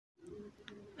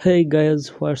Hey guys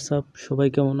WhatsApp, সবাই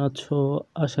কেমন আছো?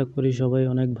 আশা করি সবাই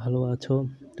অনেক ভালো আছো।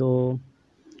 তো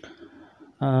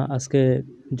আজকে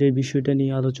যে বিষয়টা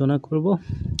নিয়ে আলোচনা করব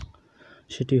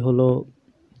সেটি হলো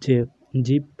যে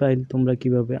জিপ ফাইল তোমরা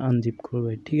কিভাবে আনজিপ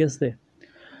করবে। ঠিক আছে,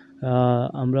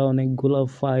 আমরা অনেকগুলো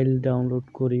ফাইল ডাউনলোড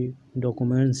করি,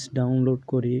 ডকুমেন্টস ডাউনলোড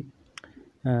করি,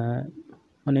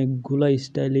 অনেকগুলো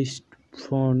stylish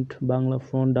font, Bangla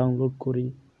font download করি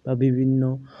বা বিভিন্ন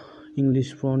ইংলিশ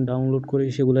ফন্ট ডাউনলোড করি,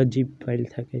 সেগুলো জিপ ফাইল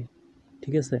থাকে।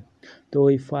 ঠিক আছে, তো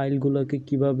ওই ফাইলগুলোকে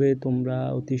কিভাবে তোমরা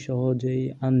অতি সহজেই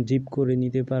আনজিপ করে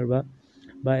নিতে পারবা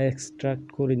বা এক্সট্রাক্ট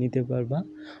করে নিতে পারবা,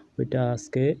 ওইটা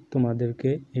আজকে তোমাদেরকে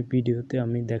এই ভিডিওতে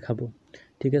আমি দেখাবো।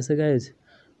 ঠিক আছে গাইজ,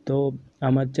 তো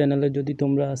আমার চ্যানেলে যদি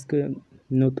তোমরা আজকে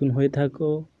নতুন হয়ে থাকো,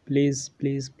 প্লিজ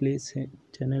প্লিজ প্লিজ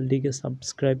চ্যানেলটিকে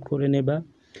সাবস্ক্রাইব করে নেবা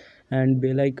অ্যান্ড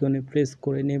বেল আইকনে প্রেস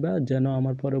করে নেবা, যেন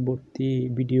আমার পরবর্তী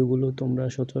ভিডিওগুলো তোমরা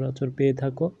সচরাচর পেয়ে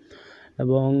থাকো।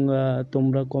 এবং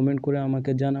তোমরা কমেন্ট করে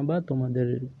আমাকে জানাবা তোমাদের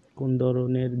কোন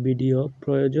ধরনের ভিডিও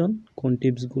প্রয়োজন, কোন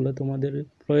টিপসগুলো তোমাদের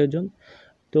প্রয়োজন।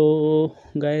 তো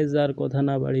গাইজ, আর কথা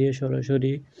না বাড়িয়ে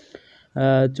সরাসরি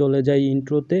চলে যাই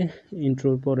ইন্ট্রোতে।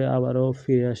 ইন্ট্রোর পরে আবারও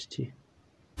ফিরে আসছি।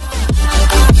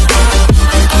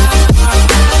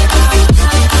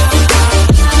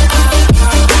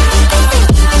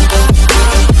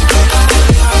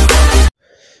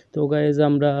 তো গাইজ,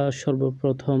 আমরা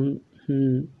সর্বপ্রথম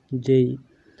যেই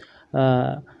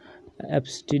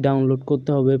অ্যাপসটি ডাউনলোড করতে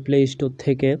হবে প্লে স্টোর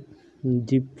থেকে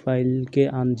জিপ ফাইলকে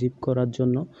আনজিপ করার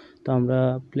জন্য। তো আমরা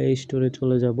প্লে স্টোরে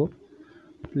চলে যাব।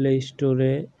 প্লে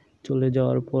স্টোরে চলে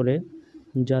যাওয়ার পরে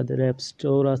যাদের অ্যাপ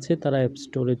স্টোর আছে তারা অ্যাপ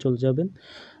স্টোরে চলে যাবেন।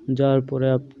 যাওয়ার পরে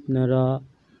আপনারা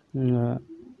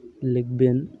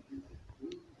লিখবেন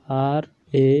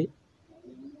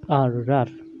রার।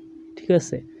 ঠিক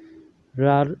আছে,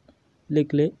 রার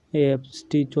লিখলে এই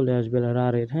অ্যাপসটি চলে আসবে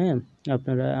রারের। হ্যাঁ,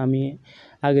 আমি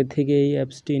আগে থেকে এই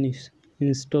অ্যাপসটি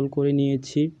ইনস্টল করে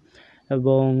নিয়েছি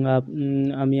এবং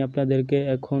আমি আপনাদেরকে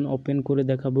এখন ওপেন করে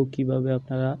দেখাবো কিভাবে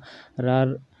আপনারা রার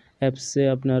অ্যাপসে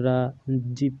আপনারা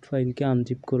জিপ ফাইলকে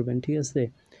আনজিপ করবেন। ঠিক আছে,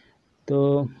 তো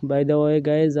বাই দ্য ওয়ে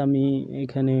গাইজ, আমি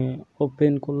এখানে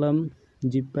ওপেন করলাম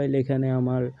জিপ ফাইল। এখানে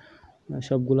আমার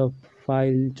সবগুলো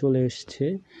ফাইল চলে এসছে।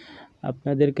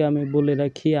 আপনাদেরকে আমি বলে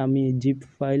রাখি, আমি জিপ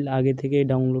ফাইল আগে থেকেই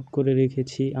ডাউনলোড করে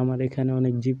রেখেছি। আমার এখানে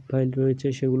অনেক জিপ ফাইল রয়েছে,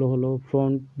 সেগুলো হলো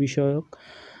ফ্রন্ট বিষয়ক।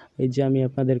 এই যে আমি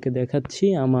আপনাদেরকে দেখাচ্ছি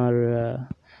আমার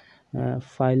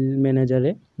ফাইল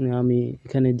ম্যানেজারে আমি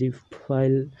এখানে জিপ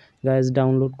ফাইল গাইজ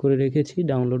ডাউনলোড করে রেখেছি।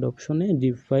 ডাউনলোড অপশনে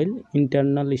জিপ ফাইল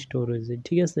ইন্টারনাল স্টোরেজে।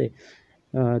 ঠিক আছে,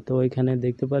 তো এখানে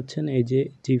দেখতে পাচ্ছেন এই যে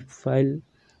জিপ ফাইল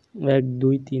 1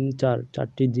 2 3 4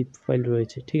 চারটি জিপ ফাইল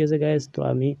রয়েছে। ঠিক আছে গাইজ, তো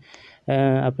আমি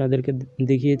আপনাদেরকে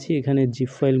দেখিয়েছি এখানে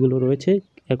জিপ ফাইলগুলো রয়েছে।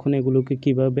 এখন এগুলোকে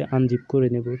কিভাবে আনজিপ করে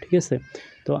নেব। ঠিক আছে,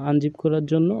 তো আনজিপ করার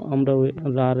জন্য আমরা ওই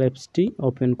রার অ্যাপসটি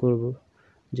ওপেন করব,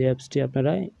 যে অ্যাপসটি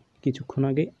আপনারা কিছুক্ষণ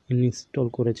আগে ইনস্টল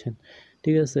করেছেন।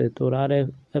 ঠিক আছে, তো রার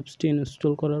অ্যাপসটি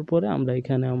ইনস্টল করার পরে আমরা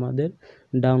এখানে আমাদের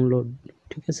ডাউনলোড,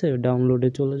 ঠিক আছে, ডাউনলোডে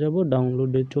চলে যাব।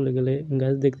 ডাউনলোডে চলে গেলে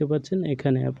গাইজ দেখতে পাচ্ছেন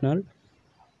এখানে আপনার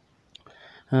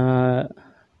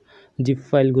জিপ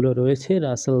ফাইলগুলো রয়েছে,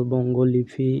 রাসেল বঙ্গো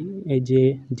লিপি, এই যে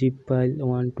জিপ ফাইল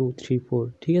 1 2 3 4।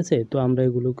 ঠিক আছে, তো আমরা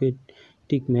এগুলোকে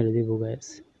টিক মেরে দেবো গাইজ,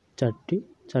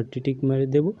 চারটি টিক মেরে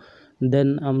দেব। দেন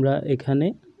আমরা এখানে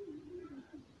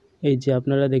এই যে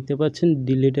আপনারা দেখতে পাচ্ছেন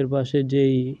ডিলিটের পাশে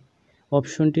যেই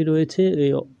অপশনটি রয়েছে,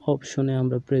 এই অপশনে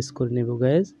আমরা প্রেস করে নেব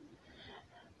গাইজ।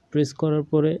 প্রেস করার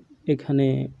পরে এখানে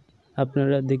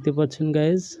আপনারা দেখতে পাচ্ছেন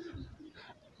গাইজ,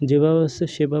 যেভাবে আছে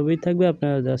সেভাবেই থাকবে।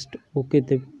 আপনারা জাস্ট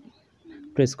ওকেতে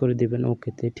প্রেস করে দেবেন,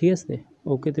 ওকেতে। ঠিক আছে,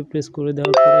 ওকেতে প্রেস করে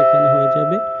দেওয়ার পরে এখানে হয়ে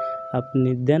যাবে আপনি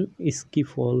দেন স্কিপ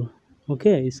অল।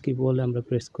 ওকে, স্কিপ অলে আমরা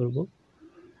প্রেস করব।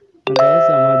 গাইজ,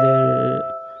 আমাদের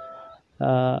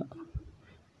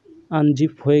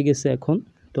আনজিপ হয়ে গেছে এখন।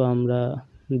 তো আমরা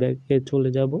ব্যাকে চলে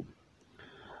যাব।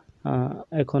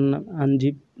 এখন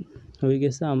আনজিপ হয়ে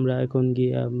গেছে, আমরা এখন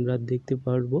গিয়ে আমরা দেখতে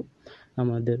পারবো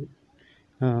আমাদের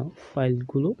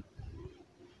ফাইলগুলো।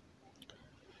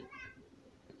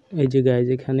 এই যে গাইজ,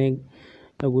 এখানে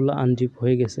এগুলো আনজিপ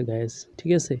হয়ে গেছে গাইজ।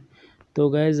 ঠিক আছে, তো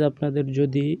গাইজ, আপনাদের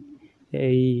যদি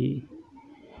এই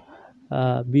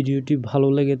ভিডিওটি ভালো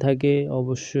লেগে থাকে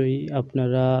অবশ্যই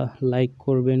আপনারা লাইক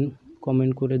করবেন,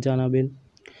 কমেন্ট করে জানাবেন।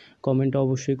 কমেন্ট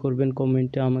অবশ্যই করবেন,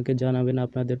 কমেন্টে আমাকে জানাবেন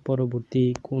আপনাদের পরবর্তী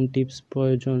কোন টিপস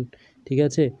প্রয়োজন। ঠিক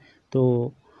আছে, তো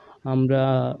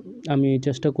আমি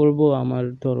চেষ্টা করব আমার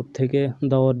তরফ থেকে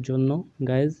দেওয়ার জন্য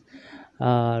গাইজ।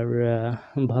 আর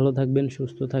ভালো থাকবেন,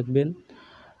 সুস্থ থাকবেন।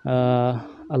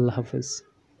 আল্লাহ হাফেজ।